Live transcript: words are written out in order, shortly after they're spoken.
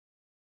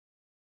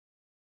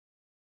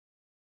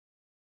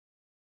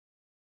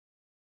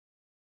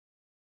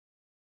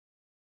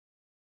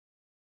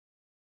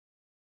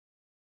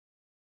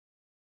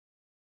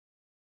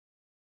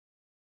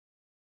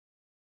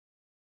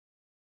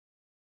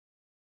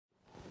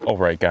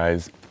Alright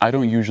guys, I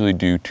don't usually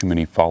do too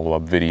many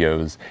follow-up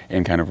videos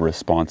and kind of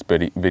response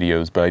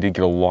videos, but I did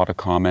get a lot of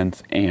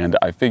comments, and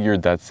I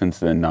figured that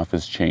since enough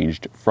has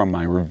changed from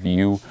my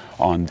review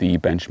on the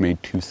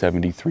Benchmade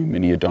 273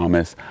 Mini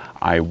Adamas,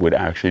 I would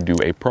actually do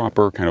a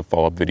proper kind of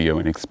follow-up video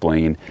and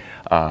explain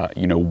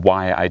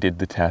why I did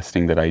the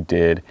testing that I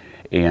did,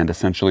 and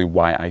essentially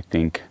why I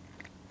think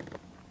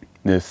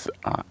this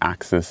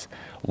axis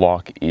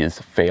lock is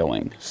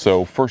failing.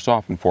 So first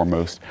off and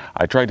foremost,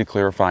 I tried to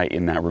clarify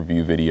in that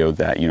review video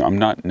that I'm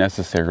not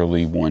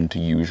necessarily one to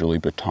usually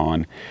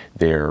baton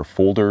their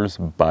folders,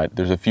 but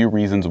there's a few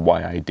reasons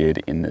why I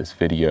did in this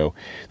video.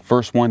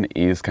 First one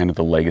is kind of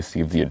the legacy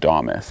of the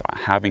Adamas.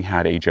 Having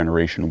had a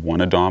Generation 1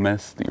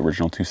 Adamas, the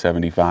original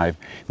 275,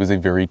 it was a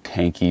very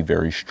tanky,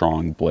 very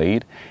strong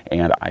blade,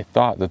 and I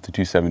thought that the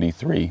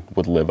 273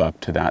 would live up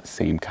to that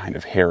same kind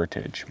of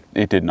heritage.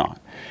 It did not.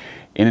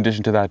 In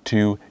addition to that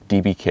too,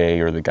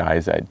 DBK, or the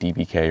guys at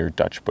DBK, or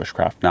Dutch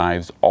Bushcraft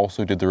Knives,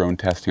 also did their own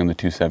testing on the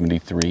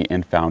 273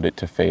 and found it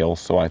to fail,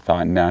 so I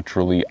thought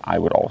naturally I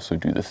would also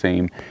do the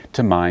same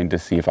to mine to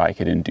see if I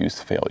could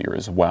induce failure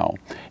as well.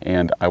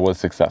 And I was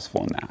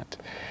successful in that.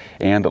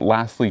 And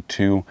lastly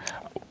too,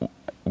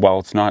 while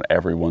it's not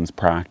everyone's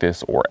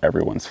practice or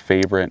everyone's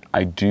favorite,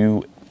 I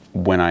do,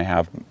 when I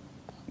have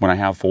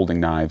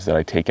folding knives that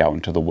I take out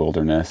into the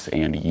wilderness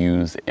and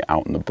use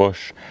out in the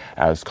bush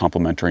as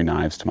complementary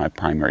knives to my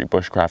primary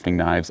bushcrafting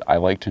knives, I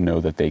like to know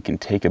that they can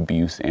take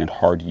abuse and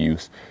hard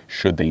use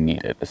should they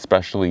need it,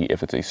 especially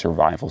if it's a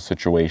survival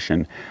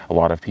situation. A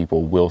lot of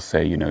people will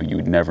say, you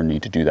would never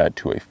need to do that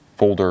to a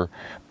folder,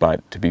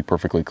 but to be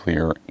perfectly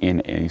clear,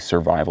 in a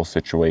survival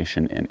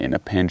situation and in a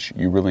pinch,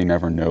 you really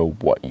never know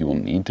what you will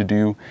need to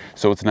do.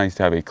 So it's nice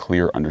to have a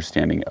clear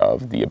understanding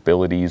of the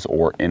abilities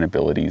or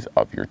inabilities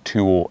of your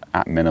tool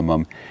at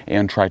minimum,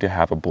 and try to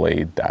have a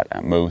blade that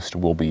at most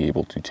will be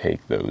able to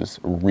take those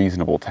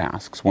reasonable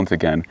tasks. Once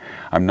again,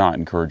 I'm not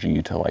encouraging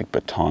you to like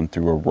baton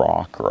through a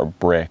rock or a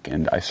brick,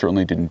 and I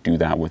certainly didn't do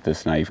that with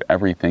this knife.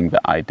 Everything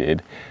that I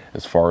did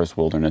as far as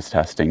wilderness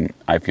testing,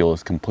 I feel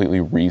is completely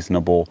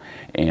reasonable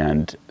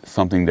and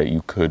something that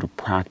you could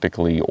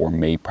practically or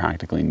may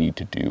practically need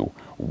to do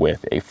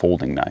with a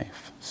folding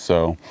knife.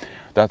 So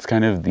that's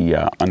kind of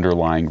the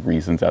underlying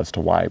reasons as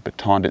to why I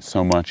batoned it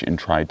so much and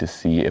tried to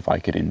see if I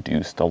could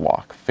induce the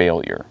lock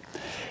failure.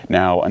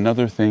 Now,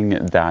 another thing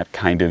that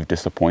kind of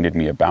disappointed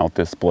me about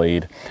this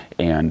blade,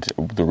 and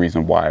the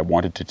reason why I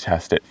wanted to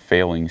test it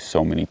failing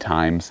so many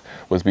times,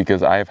 was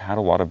because I have had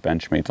a lot of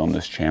Benchmades on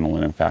this channel,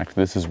 and in fact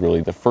this is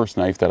really the first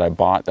knife that I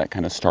bought that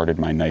kind of started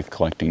my knife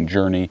collecting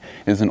journey.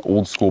 It is an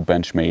old school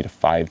Benchmade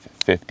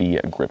 550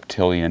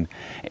 Griptilian,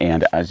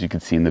 and as you can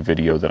see in the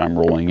video that I'm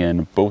rolling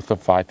in, both the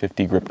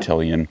 550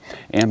 Griptilian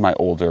and my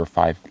older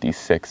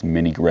 556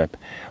 Mini Grip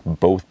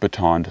both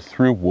batoned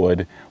through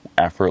wood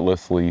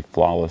effortlessly,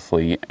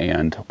 flawlessly.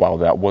 And while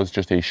that was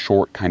just a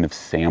short kind of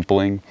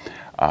sampling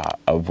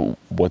of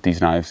what these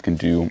knives can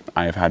do,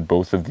 I have had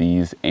both of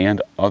these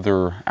and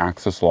other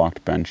axis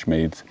locked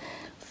Benchmades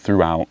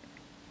throughout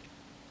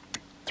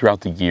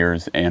the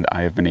years, and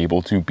I have been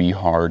able to be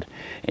hard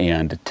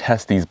and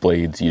test these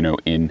blades,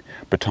 in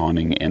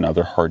batoning and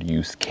other hard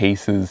use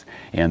cases,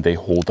 and they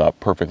hold up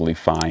perfectly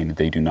fine.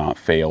 They do not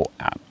fail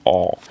at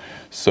all.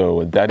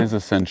 So that is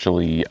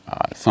essentially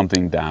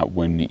something that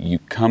when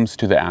it comes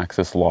to the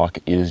axis lock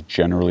is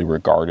generally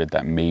regarded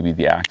that maybe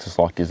the axis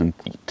lock isn't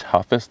the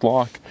toughest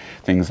lock.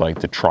 Things like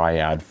the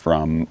Triad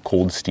from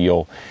Cold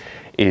Steel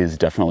is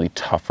definitely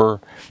tougher,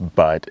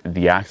 but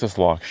the axis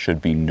lock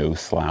should be no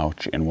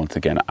slouch. And once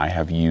again, I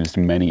have used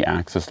many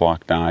axis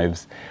lock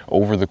knives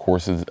over the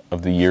courses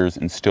of the years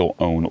and still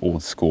own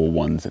old school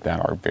ones that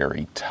are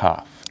very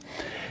tough.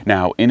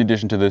 Now, in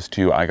addition to this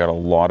too, I got a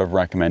lot of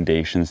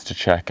recommendations to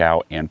check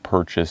out and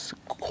purchase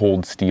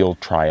Cold Steel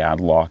Triad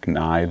lock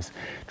knives.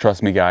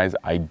 Trust me guys,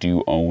 I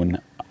do own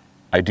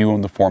the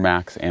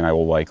Formax, and I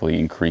will likely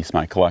increase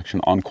my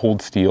collection on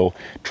Cold Steel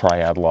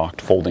Triad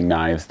locked folding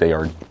knives. They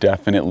are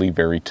definitely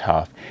very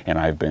tough, and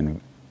I've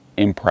been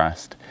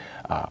impressed.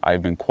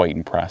 I've been quite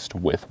impressed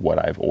with what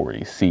I've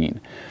already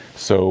seen.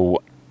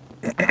 So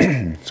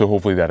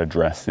hopefully that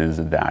addresses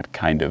that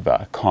kind of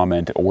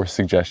comment or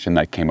suggestion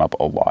that came up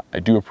a lot.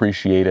 I do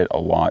appreciate it a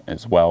lot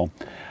as well.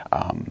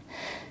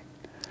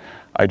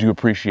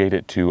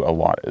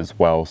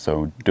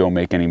 So don't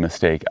make any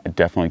mistake. I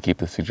definitely keep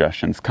the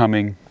suggestions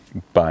coming.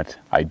 But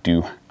I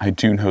do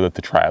know that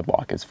the Triad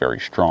lock is very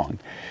strong.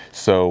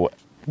 So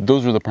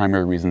those are the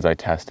primary reasons I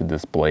tested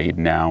this blade.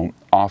 Now,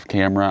 off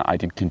camera, I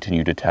did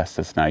continue to test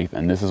this knife,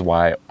 and this is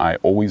why I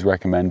always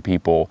recommend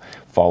people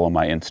follow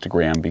my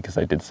Instagram, because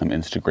I did some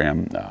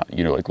Instagram,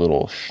 like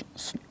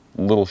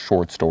little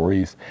short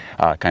stories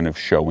kind of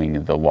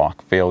showing the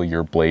lock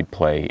failure, blade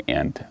play,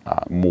 and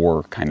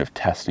more kind of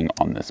testing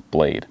on this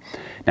blade.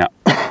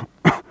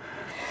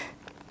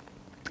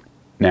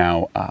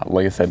 Now,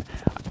 like I said,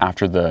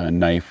 after the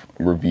knife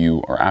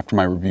review, or after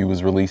my review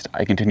was released,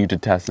 I continued to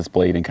test this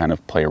blade and kind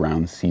of play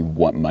around, see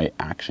what might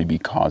actually be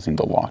causing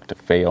the lock to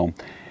fail.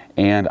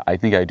 and I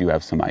think I do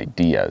have some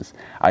ideas.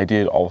 I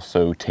did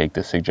also take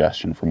the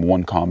suggestion from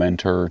one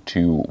commenter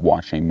to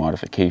watch a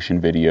modification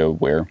video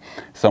where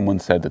someone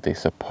said that they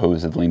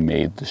supposedly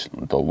made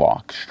the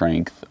lock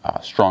strength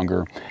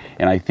stronger,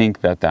 and I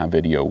think that that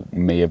video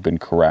may have been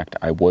correct.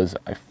 I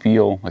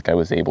feel like I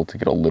was able to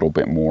get a little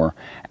bit more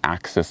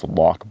axis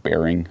lock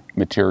bearing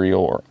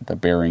material, or the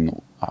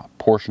bearing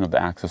portion of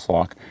the axis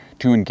lock,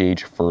 to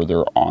engage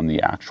further on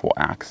the actual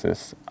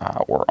axis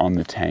or on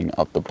the tang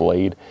of the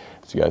blade,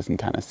 as you guys can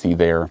kind of see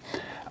there.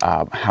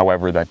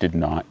 However, that did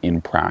not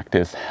in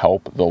practice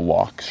help the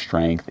lock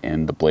strength,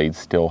 and the blade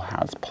still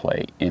has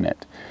play in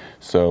it.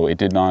 So it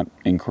did not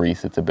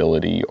increase its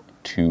ability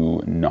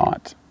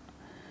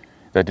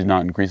that did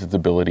not increase its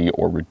ability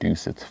or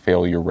reduce its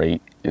failure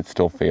rate. It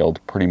still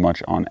failed pretty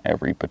much on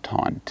every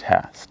baton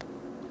test.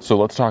 So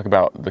let's talk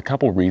about the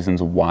couple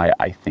reasons why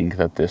I think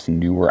that this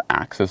newer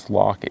axis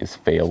lock is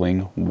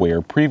failing,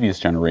 where previous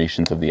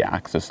generations of the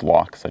axis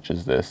lock, such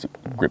as this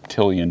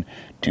Griptilian,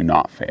 do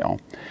not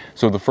fail.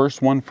 So the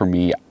first one for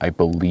me, I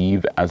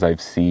believe, as I've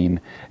seen,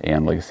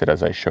 and like I said,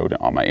 as I showed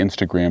on my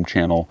Instagram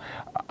channel,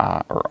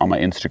 or on my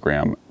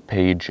Instagram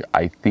page,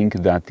 I think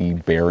that the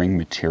bearing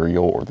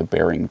material, or the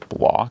bearing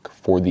block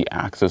for the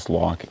axis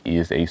lock,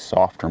 is a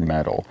softer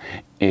metal.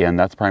 And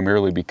that's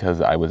primarily because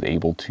I was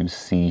able to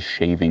see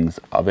shavings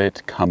of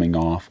it coming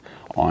off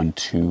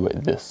onto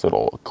this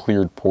little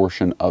cleared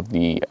portion of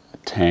the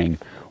tang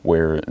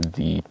where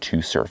the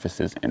two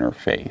surfaces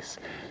interface.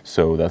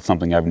 So that's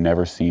something I've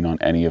never seen on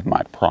any of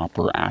my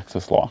proper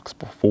axis locks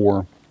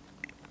before.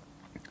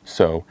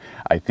 So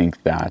I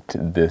think that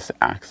this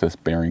axis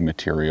bearing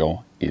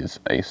material is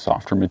a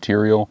softer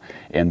material,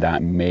 and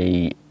that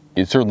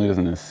it certainly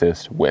doesn't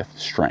assist with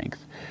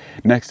strength.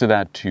 Next to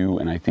that too,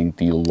 and I think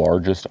the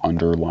largest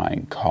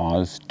underlying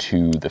cause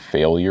to the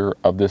failure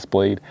of this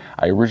blade,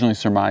 I originally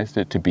surmised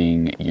it to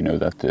being,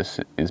 that this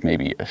is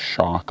maybe a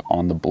shock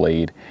on the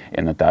blade,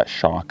 and that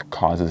shock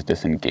causes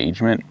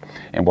disengagement.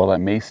 And while that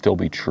may still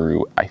be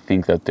true, I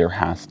think that there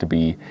has to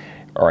be,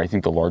 or I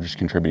think the largest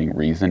contributing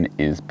reason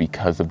is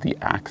because of the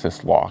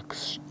axis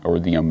locks, or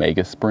the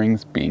omega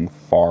springs, being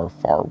far,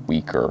 far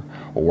weaker,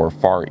 or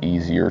far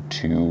easier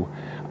to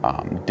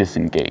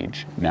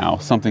disengage. Now,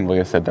 something, like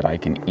I said, that I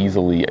can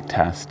easily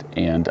attest,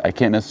 and I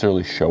can't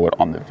necessarily show it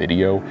on the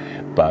video,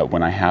 but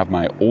when I have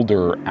my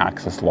older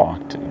axis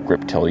locked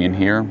Griptilian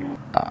here,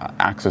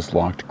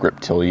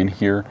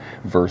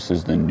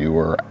 versus the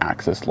newer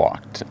axis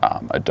locked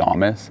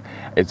Adamas,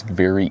 it's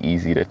very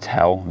easy to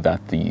tell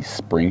that the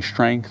spring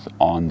strength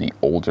on the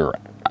older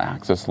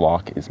axis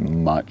lock is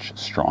much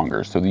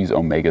stronger. So these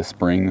omega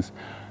springs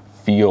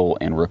feel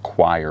and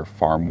require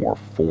far more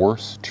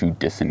force to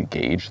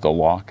disengage the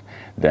lock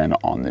than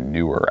on the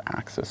newer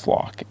axis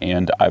lock.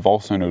 And I've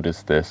also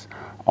noticed this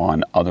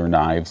on other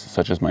knives,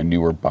 such as my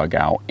newer bug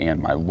out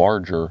and my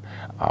larger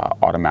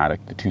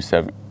automatic, the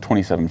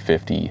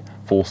 2750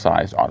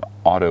 full-sized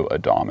auto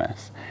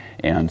Adamas.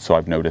 And so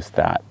I've noticed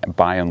that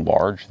by and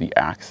large, the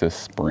axis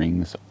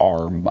springs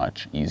are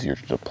much easier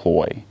to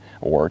deploy,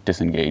 or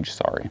disengage,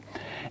 sorry.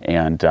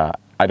 And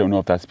I don't know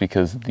if that's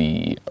because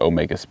the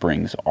omega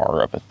springs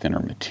are of a thinner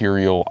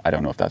material. I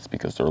don't know if that's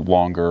because they're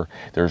longer.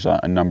 There's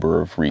a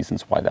number of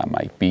reasons why that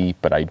might be,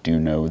 but I do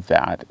know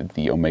that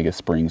the omega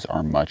springs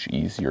are much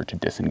easier to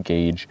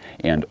disengage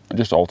and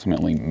just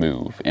ultimately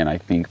move. And I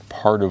think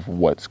part of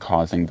what's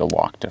causing the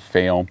lock to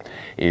fail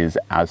is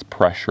as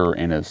pressure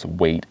and as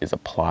weight is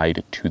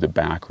applied to the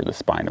back or the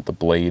spine of the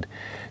blade,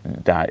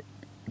 that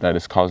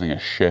is causing a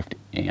shift,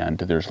 and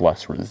there's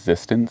less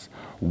resistance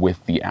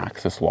with the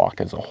axis lock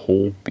as a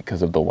whole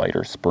because of the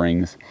lighter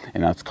springs,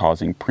 and that's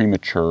causing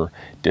premature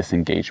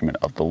disengagement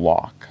of the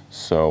lock.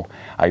 So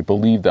I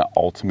believe that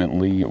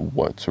ultimately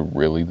what's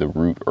really the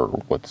root, or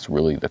what's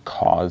really the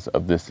cause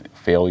of this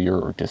failure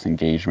or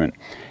disengagement,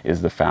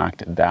 is the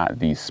fact that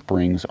these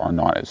springs are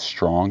not as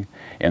strong,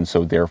 and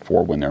so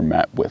therefore when they're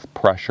met with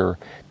pressure,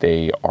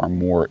 they are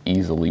more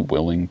easily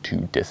willing to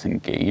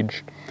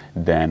disengage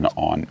than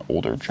on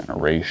older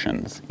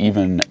generations.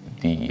 Even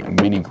the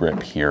mini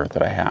grip here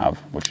that I have,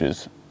 which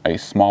is a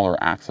smaller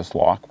axis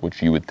lock,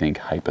 which you would think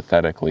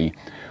hypothetically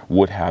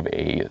would have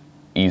a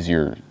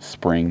easier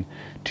spring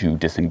to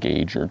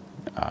disengage, or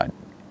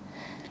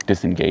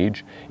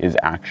is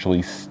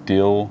actually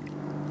still,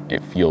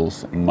 it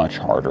feels much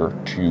harder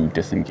to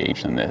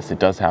disengage than this. It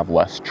does have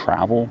less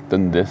travel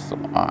than this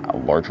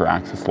larger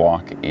axis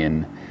lock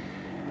in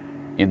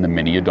the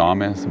mini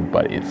Adamas,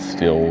 but it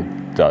still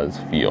does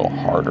feel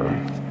harder.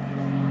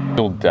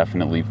 Still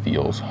definitely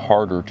feels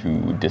harder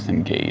to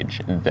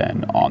disengage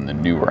than on the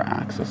newer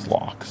axis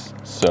locks.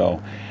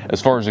 So as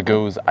far as it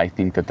goes, I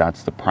think that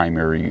that's the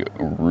primary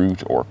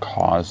root or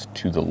cause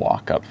to the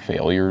lockup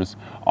failures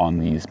on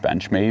these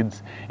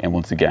Benchmades, and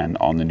once again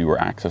on the newer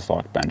axis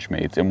lock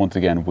Benchmades. And once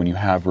again, when you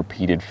have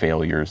repeated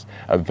failures,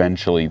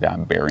 eventually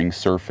that bearing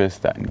surface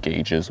that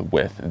engages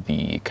with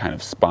the kind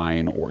of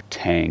spine or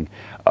tang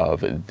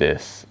of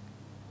this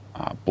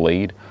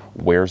blade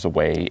wears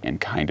away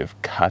and kind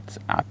of cuts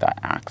at that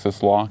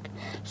axis lock.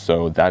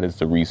 So that is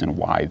the reason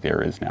why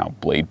there is now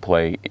blade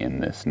play in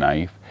this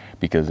knife,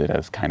 because it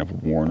has kind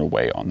of worn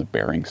away on the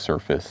bearing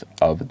surface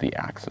of the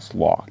axis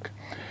lock.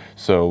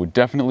 So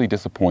definitely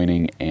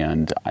disappointing,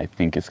 and I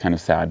think it's kind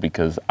of sad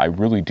because I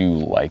really do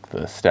like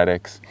the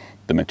aesthetics,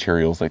 the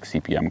materials like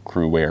CPM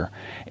Crewwear,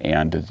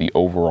 and the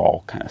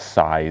overall kind of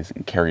size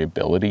and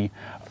carryability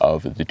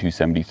of the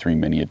 273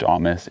 Mini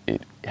Adamas.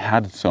 It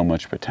had so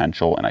much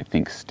potential, and I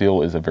think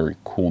still is a very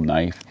cool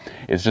knife.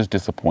 It's just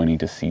disappointing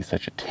to see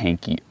such a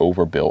tanky,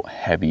 overbuilt,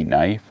 heavy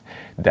knife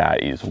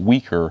that is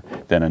weaker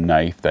than a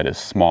knife that is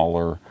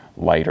smaller,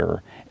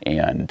 lighter,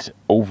 and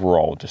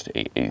overall just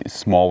a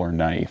smaller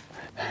knife.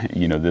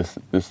 You know, this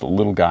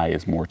little guy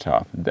is more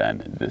tough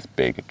than this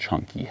big,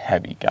 chunky,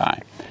 heavy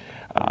guy.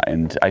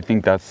 And I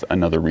think that's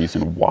another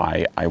reason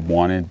why I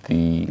wanted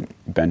the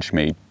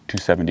Benchmade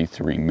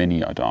 273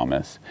 Mini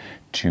Adamas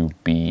to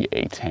be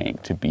a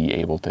tank, to be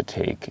able to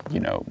take, you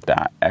know,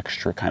 that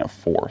extra kind of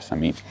force. I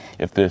mean,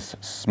 if this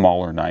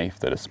smaller knife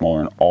that is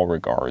smaller in all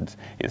regards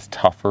is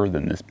tougher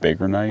than this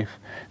bigger knife,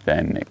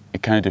 then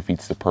it kind of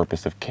defeats the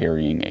purpose of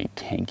carrying a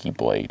tanky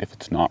blade if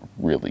it's not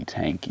really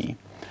tanky.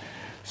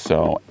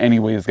 So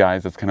anyways,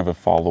 guys, that's kind of a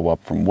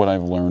follow-up from what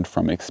I've learned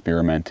from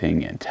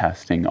experimenting and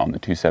testing on the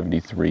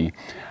 273.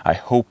 I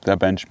hope that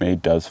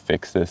Benchmade does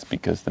fix this,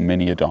 because the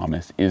Mini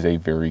Adamas is a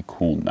very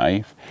cool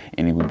knife,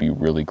 and it would be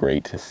really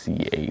great to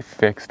see a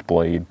fixed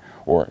blade,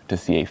 or to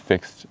see a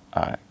fixed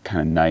kind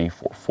of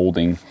knife or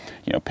folding,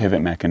 you know,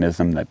 pivot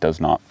mechanism that does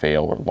not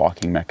fail, or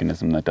locking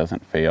mechanism that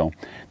doesn't fail,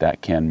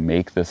 that can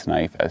make this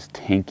knife as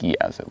tanky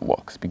as it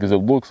looks, because it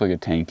looks like a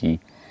tanky,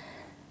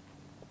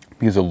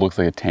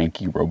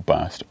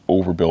 robust,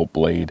 overbuilt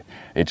blade.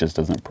 It just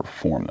doesn't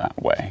perform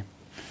that way.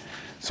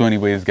 So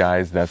anyways,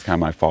 guys, that's kind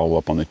of my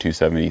follow-up on the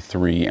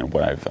 273 and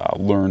what I've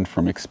learned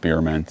from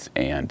experiments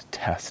and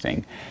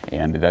testing.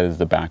 And that is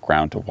the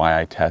background to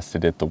why I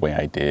tested it the way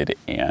I did,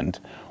 and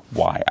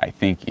why I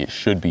think it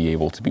should be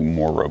able to be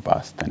more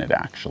robust than it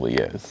actually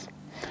is.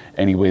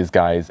 Anyways,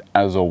 guys,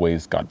 as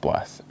always, God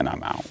bless, and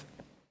I'm out.